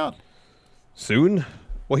does it come out? Soon.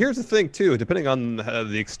 Well, here's the thing too. Depending on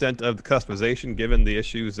the extent of the customization, given the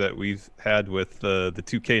issues that we've had with the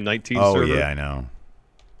 2K19 server. Oh yeah, I know.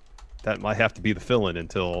 That might have to be the fill-in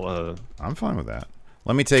until. I'm fine with that.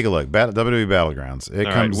 Let me take a look. WWE Battlegrounds. It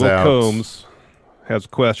comes Will out. Combs has a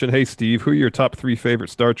question. Hey Steve, who are your top 3 favorite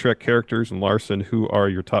Star Trek characters? And Larson, who are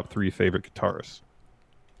your top 3 favorite guitarists?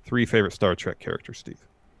 3 favorite Star Trek characters, Steve.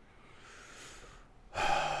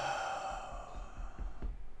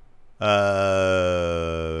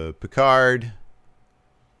 Picard,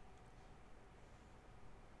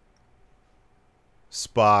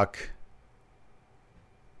 Spock,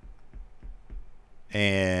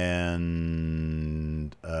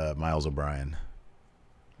 and Miles O'Brien.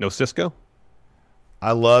 No Cisco?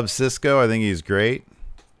 I love Cisco. I think he's great.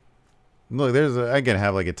 Look, I can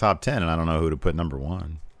have like a top 10, and I don't know who to put number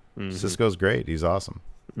 1. Mm-hmm. Cisco's great. He's awesome.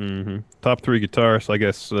 Mm-hmm. Top 3 guitarists, I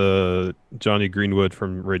guess. Johnny Greenwood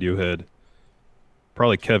from Radiohead.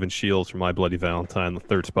 Probably Kevin Shields from My Bloody Valentine. The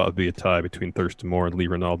third spot would be a tie between Thurston Moore and Lee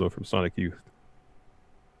Ronaldo from Sonic Youth.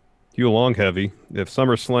 Hugh Longheavy. If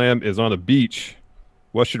SummerSlam is on a beach,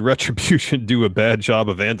 What should Retribution do a bad job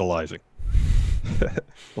of vandalizing?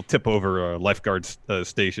 They'll tip over lifeguard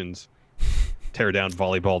stations, tear down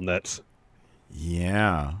volleyball nets.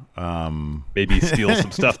 Yeah. Maybe steal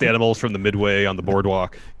some stuffed animals from the Midway on the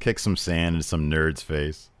boardwalk. Kick some sand into some nerd's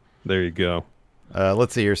face. There you go.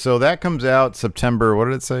 Let's see here. So that comes out September, what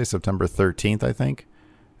did it say? September 13th, I think.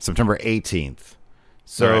 September 18th.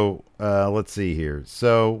 So let's see here.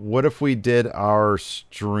 So what if we did our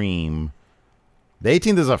stream? The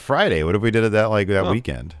 18th is a Friday. What if we did it that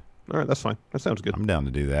weekend? All right, that's fine. That sounds good. I'm down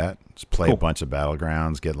to do that. Just play a bunch of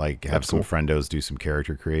Battlegrounds, have some friendos do some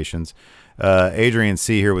character creations. Adrian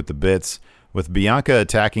C. here with the bits. With Bianca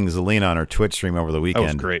attacking Zelina on her Twitch stream over the weekend.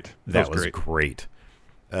 That was great. That was great.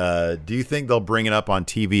 Do you think they'll bring it up on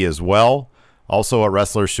TV as well? Also, what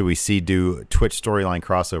wrestlers should we see do Twitch storyline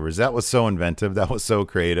crossovers? That was so inventive. That was so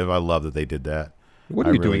creative. I love that they did that. What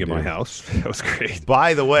are you doing in my house? That was great.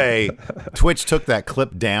 By the way, Twitch took that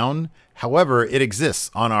clip down. However, it exists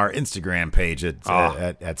on our Instagram page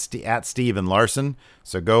at Steven Larson.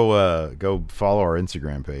 So go follow our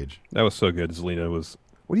Instagram page. That was so good. Zelina was,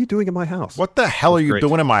 what are you doing in my house? What the hell are you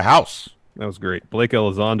doing in my house? That was great. Blake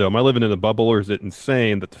Elizondo, am I living in a bubble, or is it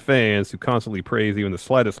insane that the fans who constantly praise even the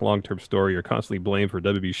slightest long-term story are constantly blamed for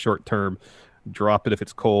WWE's short-term? Drop it if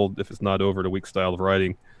it's cold, if it's not over, a weak style of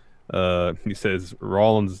writing. He says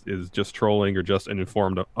Rollins is just trolling or just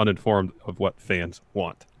uninformed of what fans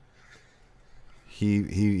want.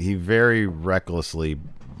 He very recklessly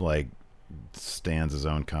stands his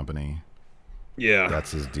own company. Yeah,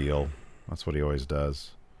 that's his deal. That's what he always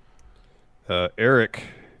does. Eric,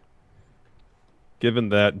 given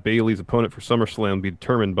that Bayley's opponent for SummerSlam will be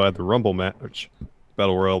determined by the Rumble match,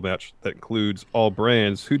 Battle Royal match that includes all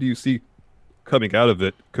brands, who do you see coming out of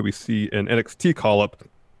it? Could we see an NXT call-up?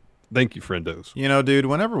 Thank you, friendos. You know, dude,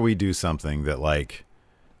 whenever we do something that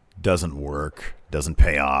doesn't work, doesn't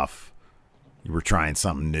pay off, we're trying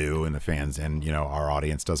something new and the fans and our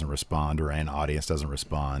audience doesn't respond, or an audience doesn't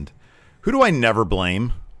respond, who do I never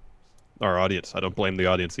blame? Our audience. I don't blame the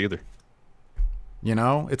audience either.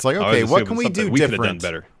 It's like, okay, what can we do different?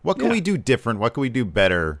 What can we do different? What can we do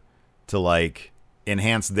better to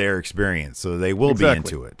enhance their experience so they will be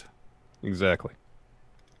into it? Exactly.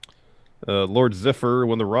 Lord Ziffer,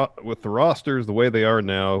 with the rosters the way they are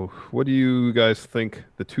now, what do you guys think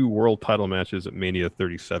the 2 world title matches at Mania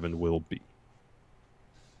 37 will be?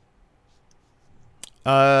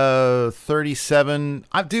 37.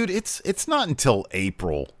 Dude, it's not until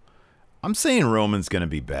April. I'm saying Roman's going to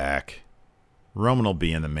be back. Roman will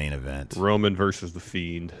be in the main event. Roman versus The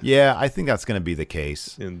Fiend. Yeah, I think that's going to be the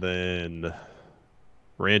case. And then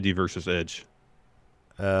Randy versus Edge.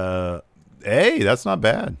 Hey, that's not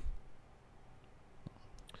bad.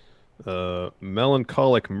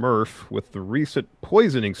 Melancholic Murph, with the recent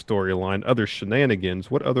poisoning storyline, other shenanigans,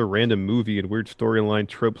 what other random movie and weird storyline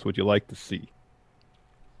tropes would you like to see?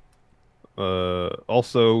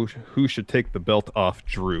 Also, who should take the belt off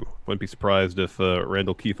Drew? Wouldn't be surprised if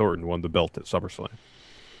Randall Keith Orton won the belt at SummerSlam.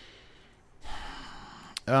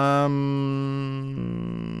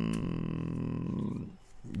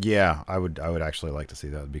 Yeah, I would actually like to see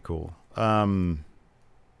that. It'd be cool.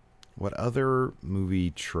 What other movie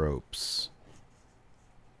tropes?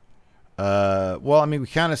 Well, I mean, we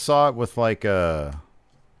kind of saw it with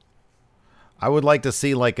I would like to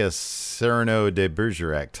see a Cyrano de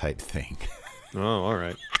Bergerac type thing. Oh, all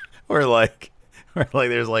right. Where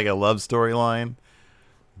there's a love storyline,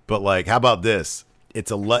 but how about this?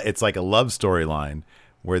 It's like a love storyline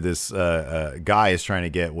where this guy is trying to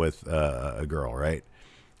get with a girl, right?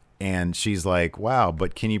 And she's like, "Wow,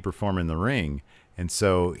 but can you perform in the ring?" And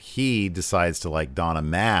so he decides to don a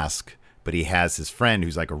mask, but he has his friend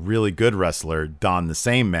who's a really good wrestler don the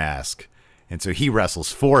same mask, and so he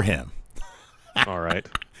wrestles for him. All right.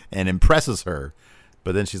 And impresses her.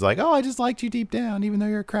 But then she's like, "Oh, I just liked you deep down, even though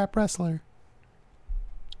you're a crap wrestler."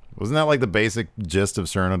 Wasn't that the basic gist of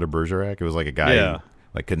Cyrano de Bergerac? It was a guy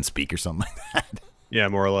who couldn't speak or something like that. Yeah,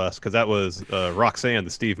 more or less. Because that was Roxanne,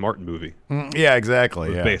 the Steve Martin movie. Yeah, exactly.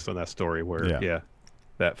 It was based on that story where,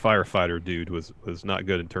 that firefighter dude was not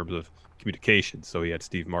good in terms of communication. So he had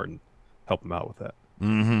Steve Martin help him out with that.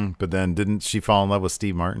 Mm-hmm. But then didn't she fall in love with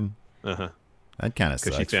Steve Martin? Uh-huh. That kind of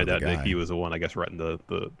sucks. Because she found out that he was the one, I guess, writing the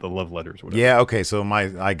love letters. Or whatever. Yeah, okay. So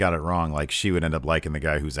I got it wrong. She would end up liking the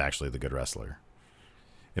guy who's actually the good wrestler.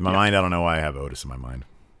 In my mind, I don't know why I have Otis in my mind.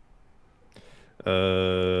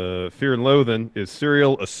 Fear and Loathing, is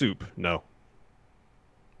cereal a soup? No.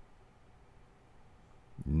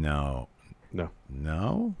 No. No.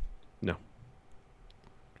 No? No.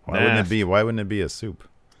 Why wouldn't it be? Why wouldn't it be a soup?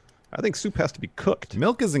 I think soup has to be cooked.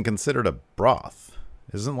 Milk isn't considered a broth.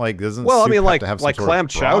 Isn't well, soup I mean, have to have some like sort clam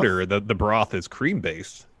of broth? chowder, the broth is cream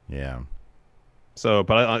based. Yeah. So,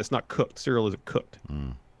 but it's not cooked. Cereal isn't cooked.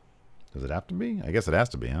 Does it have to be? I guess it has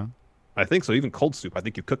to be, huh? I think so. Even cold soup, I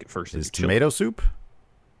think you cook it first. Is tomato soup?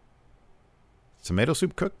 Tomato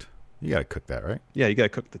soup cooked? You gotta cook that, right? Yeah, you gotta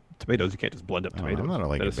cook the tomatoes. You can't just blend up tomatoes. I'm not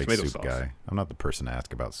like a big soup sauce. guy. I'm not the person to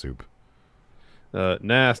ask about soup.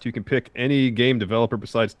 Nast, you can pick any game developer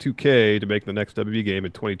besides 2K to make the next WB game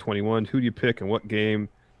in 2021. Who do you pick and what game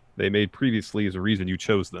they made previously is the reason you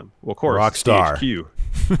chose them? Well, of course, Rockstar. THQ.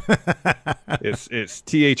 It's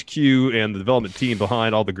THQ and the development team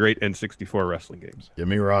behind all the great N64 wrestling games. Give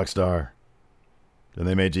me Rockstar. And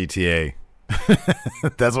they made GTA.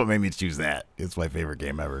 That's what made me choose that. It's my favorite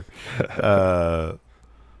game ever.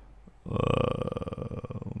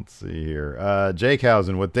 Let's see here. Jake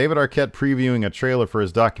Housen, with David Arquette previewing a trailer for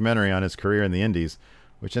his documentary on his career in the Indies,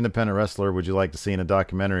 which independent wrestler would you like to see in a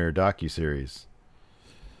documentary or docuseries?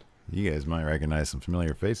 You guys might recognize some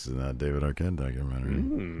familiar faces in that David Arquette documentary.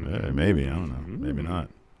 Yeah, maybe. I don't know. Maybe not.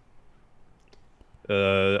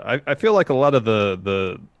 I feel like a lot of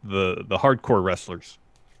the hardcore wrestlers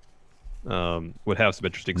would have some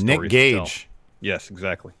interesting stories. Nick Gage. Yes,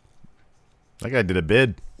 exactly. That guy did a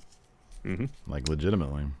bid. Like,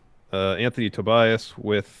 legitimately. Anthony Tobias,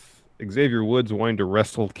 with Xavier Woods wanting to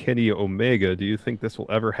wrestle Kenny Omega, do you think this will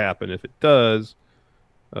ever happen? If it does,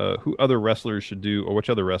 which other wrestlers should do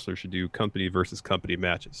company versus company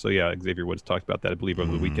matches? So, yeah, Xavier Woods talked about that, I believe,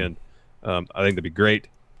 over the weekend. I think that'd be great.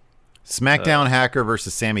 SmackDown Hacker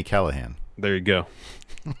versus Sami Callihan. There you go.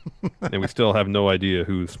 And we still have no idea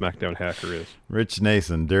who SmackDown Hacker is. Rich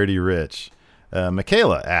Nason, Dirty Rich.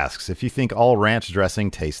 Michaela asks if you think all ranch dressing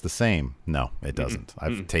tastes the same. No, it doesn't.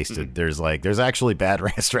 I've tasted. There's actually bad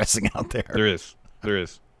ranch dressing out there. There is.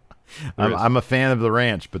 I'm a fan of the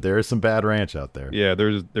ranch, but there is some bad ranch out there. Yeah, there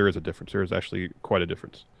is a difference. There is actually quite a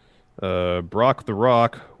difference. Brock the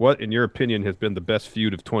Rock, what in your opinion has been the best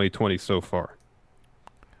feud of 2020 so far?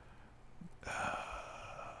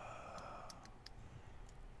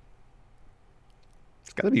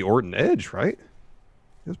 It's got to be Orton Edge, right?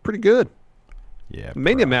 It was pretty good. Yeah, the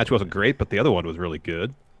Mania match wasn't great, but the other one was really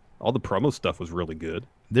good. All the promo stuff was really good.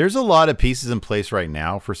 There's a lot of pieces in place right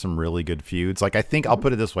now for some really good feuds. Like, I think I'll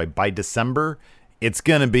put it this way. By December, it's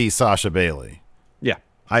going to be Sasha Bailey. Yeah.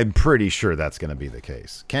 I'm pretty sure that's going to be the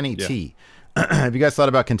case. Kenny T. Have you guys thought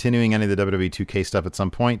about continuing any of the WWE 2K stuff at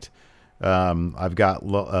some point? I've got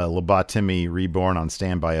Lobotomy Reborn on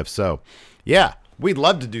standby, if so. Yeah, we'd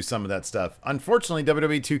love to do some of that stuff. Unfortunately,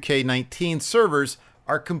 WWE 2K19 servers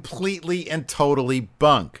are completely and totally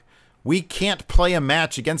bunk. We can't play a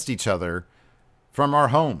match against each other from our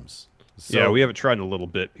homes. So yeah, we haven't tried in a little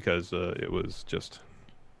bit because it was just...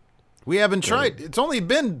 We haven't tried. It's only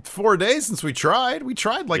been 4 days since we tried. We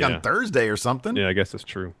tried on Thursday or something. Yeah, I guess that's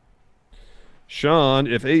true. Sean,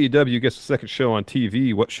 if AEW gets a second show on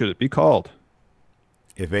TV, what should it be called?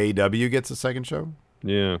 If AEW gets a second show?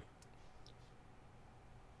 Yeah.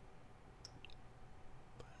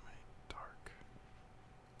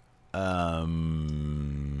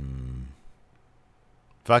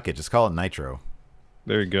 Fuck it, just call it Nitro.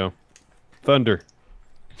 There you go. Thunder.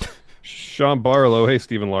 Sean Barlow, hey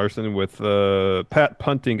Stephen Larson, with Pat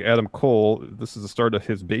punting Adam Cole. This is the start of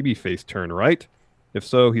his babyface turn, right? If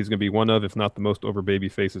so, he's going to be one of, if not the most over baby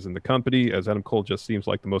faces in the company, as Adam Cole just seems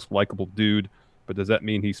like the most likable dude. But does that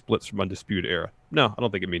mean he splits from Undisputed Era? No, I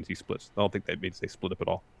don't think it means he splits. I don't think that means they split up at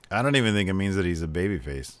all. I don't even think it means that he's a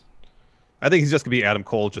babyface. I think he's just going to be Adam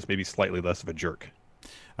Cole, just maybe slightly less of a jerk.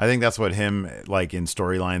 I think that's what him, like, in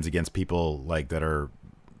storylines against people like that are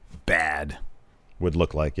bad would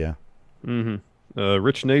look like, yeah. Mm-hmm.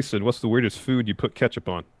 Rich Nason, what's the weirdest food you put ketchup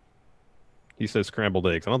on? He says scrambled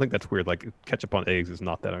eggs. I don't think that's weird. Like, ketchup on eggs is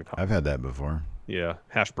not that uncommon. I've had that before. Yeah.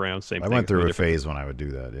 Hash brown, same thing. I went through a phase when I would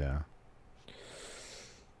do that, yeah.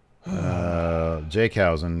 Jake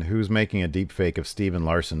Housen, who's making a deep fake of Steven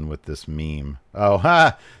Larson with this meme? Oh,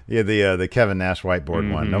 ha! Yeah, the Kevin Nash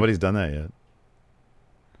whiteboard one. Nobody's done that yet.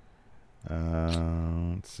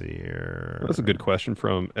 Let's see here. That's a good question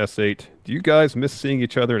from S8. Do you guys miss seeing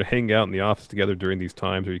each other and hang out in the office together during these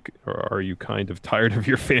times, or are you kind of tired of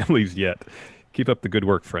your families yet? Keep up the good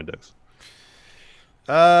work, friendos.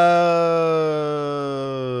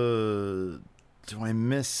 Do I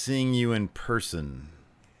miss seeing you in person?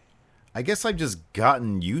 I guess I've just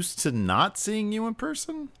gotten used to not seeing you in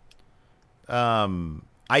person.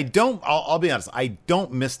 I don't. I'll be honest. I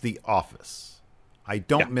don't miss the office. I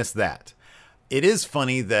don't miss that. It is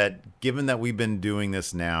funny that given that we've been doing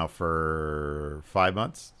this now for 4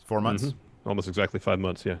 months, almost exactly 5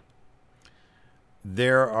 months, yeah.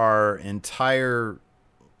 There are entire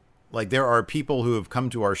like there are people who have come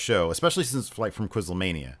to our show, especially since like from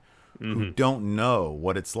Quizlemania, who don't know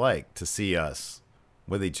what it's like to see us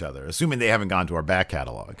with each other, assuming they haven't gone to our back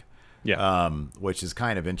catalog. Yeah. Which is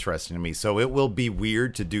kind of interesting to me. So it will be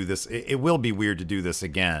weird to do this. It will be weird to do this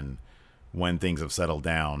again when things have settled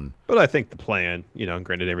down. But I think the plan,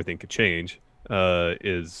 granted everything could change,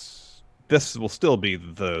 is this will still be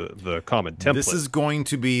the common template. This is going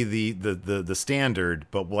to be the standard,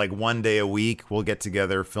 but like one day a week we'll get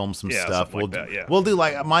together, film some stuff. We'll do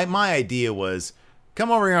like my idea was come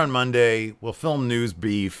over here on Monday, we'll film News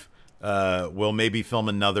Beef, we'll maybe film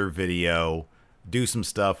another video, do some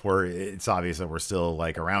stuff where it's obvious that we're still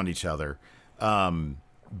like around each other.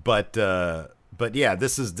 But yeah,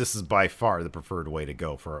 this is by far the preferred way to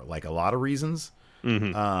go for like a lot of reasons.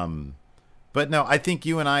 But no, I think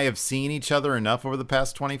you and I have seen each other enough over the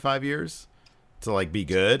past 25 years to like be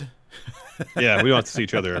good. Yeah, we don't have to see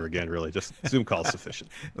each other ever again, really. Just Zoom call is sufficient.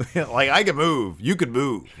 Like I could move, you could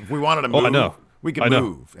move. If we wanted to move, I know. We could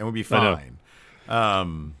move and we'd be fine.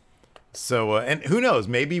 So, and who knows,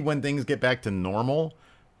 maybe when things get back to normal,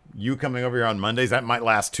 you coming over here on Mondays, that might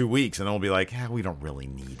last 2 weeks and then we'll be like, we don't really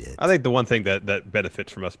need it. I think the one thing that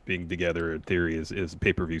benefits from us being together in theory is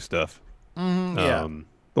pay-per-view stuff. Yeah.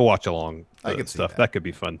 The watch along stuff that could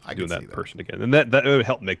be fun doing that in person again, and that would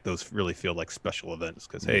help make those really feel like special events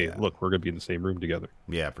because look, we're gonna be in the same room together.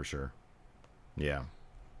 Yeah, for sure. Yeah.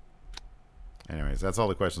 Anyways, that's all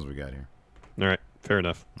the questions we got here. All right, fair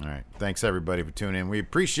enough. All right, thanks everybody for tuning in. We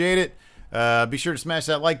appreciate it. Be sure to smash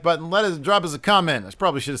that like button. Drop us a comment. I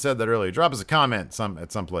probably should have said that earlier. Drop us a comment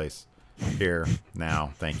at some place here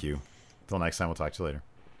now. Thank you. Until next time, we'll talk to you later.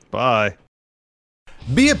 Bye.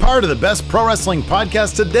 Be a part of the best pro wrestling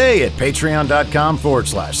podcast today at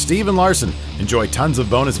patreon.com/Steven Larson. Enjoy tons of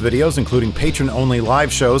bonus videos, including patron-only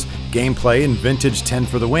live shows, gameplay, and vintage 10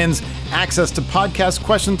 for the wins, access to podcast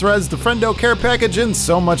question threads, the Friendo Care Package, and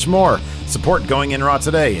so much more. Support Going In Raw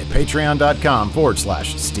today at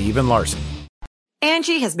patreon.com/Steven Larson.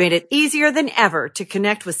 Angie has made it easier than ever to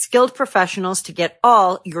connect with skilled professionals to get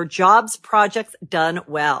all your jobs projects done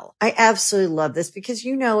well. I absolutely love this because,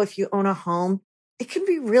 if you own a home, it can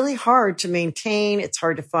be really hard to maintain. It's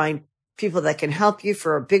hard to find people that can help you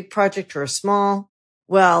for a big project or a small.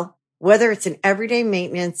 Well, whether it's in everyday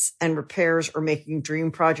maintenance and repairs or making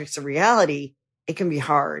dream projects a reality, it can be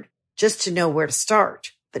hard just to know where to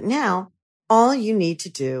start. But now all you need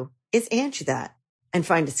to do is Angie that and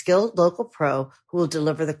find a skilled local pro who will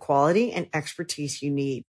deliver the quality and expertise you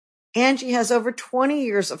need. Angie has over 20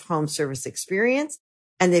 years of home service experience,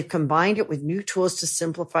 and they've combined it with new tools to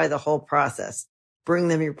simplify the whole process. Bring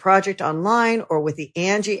them your project online or with the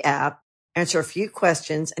Angie app, answer a few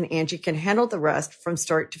questions, and Angie can handle the rest from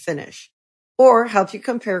start to finish. Or help you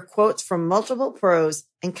compare quotes from multiple pros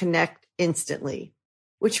and connect instantly,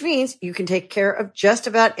 which means you can take care of just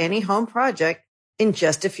about any home project in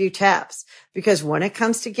just a few taps. Because when it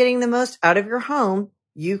comes to getting the most out of your home,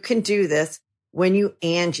 you can do this when you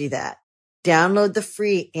Angie that. Download the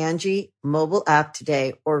free Angie mobile app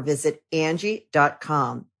today or visit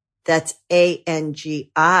Angie.com. That's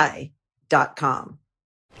ANGI.com.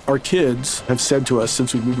 Our kids have said to us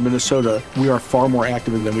since we moved to Minnesota, we are far more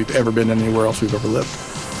active than we've ever been anywhere else we've ever lived.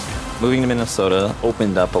 Moving to Minnesota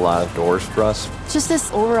opened up a lot of doors for us. Just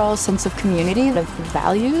this overall sense of community, of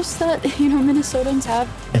values that, Minnesotans have.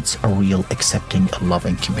 It's a real accepting,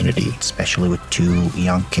 loving community, especially with 2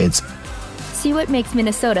 young kids. See what makes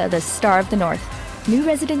Minnesota the star of the North. New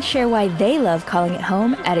residents share why they love calling it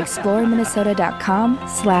home at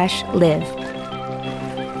exploreminnesota.com/live.